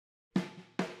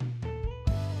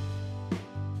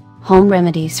Home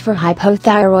remedies for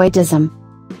hypothyroidism.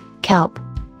 Kelp.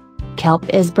 Kelp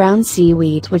is brown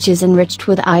seaweed which is enriched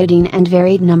with iodine and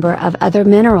varied number of other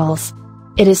minerals.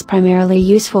 It is primarily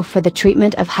useful for the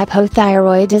treatment of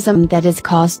hypothyroidism that is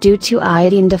caused due to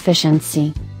iodine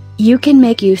deficiency. You can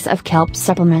make use of kelp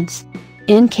supplements.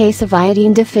 In case of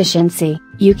iodine deficiency,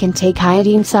 you can take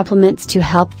iodine supplements to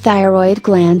help thyroid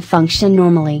gland function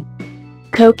normally.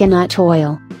 Coconut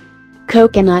oil.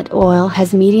 Coconut oil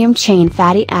has medium-chain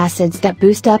fatty acids that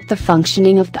boost up the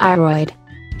functioning of thyroid.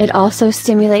 It also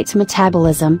stimulates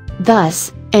metabolism,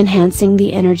 thus, enhancing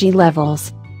the energy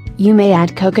levels. You may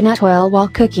add coconut oil while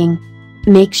cooking.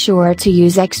 Make sure to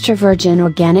use extra virgin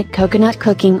organic coconut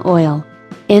cooking oil.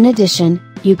 In addition,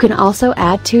 you can also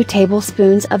add 2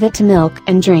 tablespoons of it to milk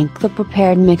and drink the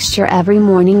prepared mixture every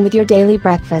morning with your daily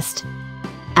breakfast.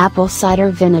 Apple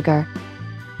cider vinegar.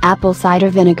 Apple cider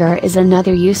vinegar is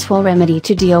another useful remedy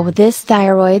to deal with this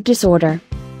thyroid disorder.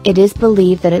 It is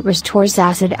believed that it restores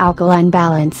acid-alkaline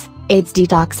balance, aids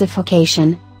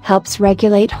detoxification, helps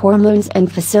regulate hormones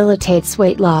and facilitates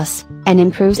weight loss, and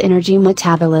improves energy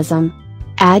metabolism.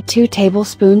 Add 2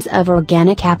 tablespoons of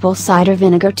organic apple cider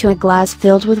vinegar to a glass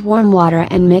filled with warm water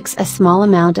and mix a small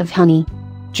amount of honey.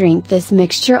 Drink this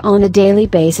mixture on a daily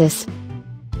basis.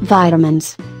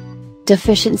 Vitamins.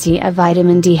 Deficiency of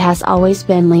vitamin D has always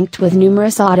been linked with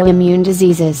numerous autoimmune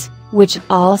diseases, which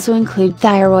also include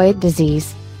thyroid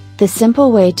disease. The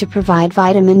simple way to provide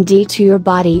vitamin D to your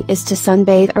body is to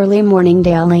sunbathe early morning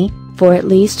daily, for at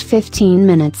least 15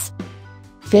 minutes.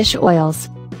 Fish oils.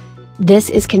 This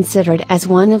is considered as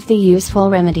one of the useful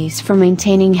remedies for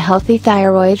maintaining healthy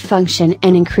thyroid function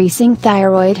and increasing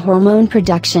thyroid hormone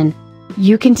production.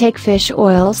 You can take fish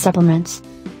oil supplements.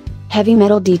 Heavy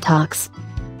metal detox.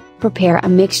 Prepare a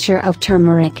mixture of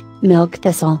turmeric, milk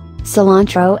thistle,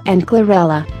 cilantro and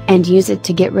chlorella, and use it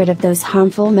to get rid of those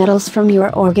harmful metals from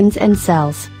your organs and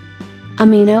cells.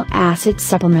 Amino acid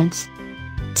supplements.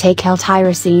 Take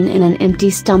L-tyrosine in an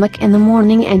empty stomach in the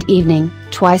morning and evening,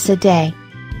 twice a day.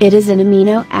 It is an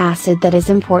amino acid that is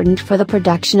important for the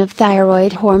production of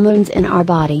thyroid hormones in our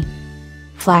body.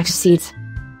 Flax seeds.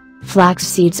 Flax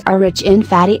seeds are rich in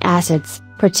fatty acids,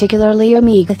 particularly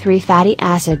omega-3 fatty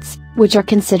acids, which are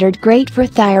considered great for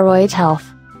thyroid health.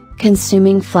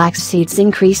 Consuming flax seeds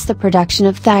increase the production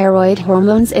of thyroid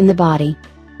hormones in the body.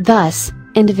 Thus,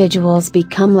 individuals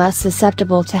become less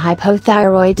susceptible to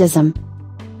hypothyroidism.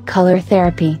 Color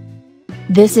therapy.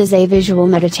 This is a visual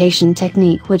meditation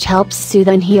technique which helps soothe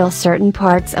and heal certain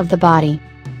parts of the body.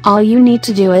 All you need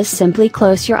to do is simply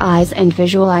close your eyes and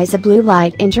visualize a blue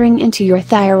light entering into your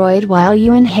thyroid while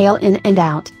you inhale in and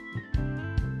out.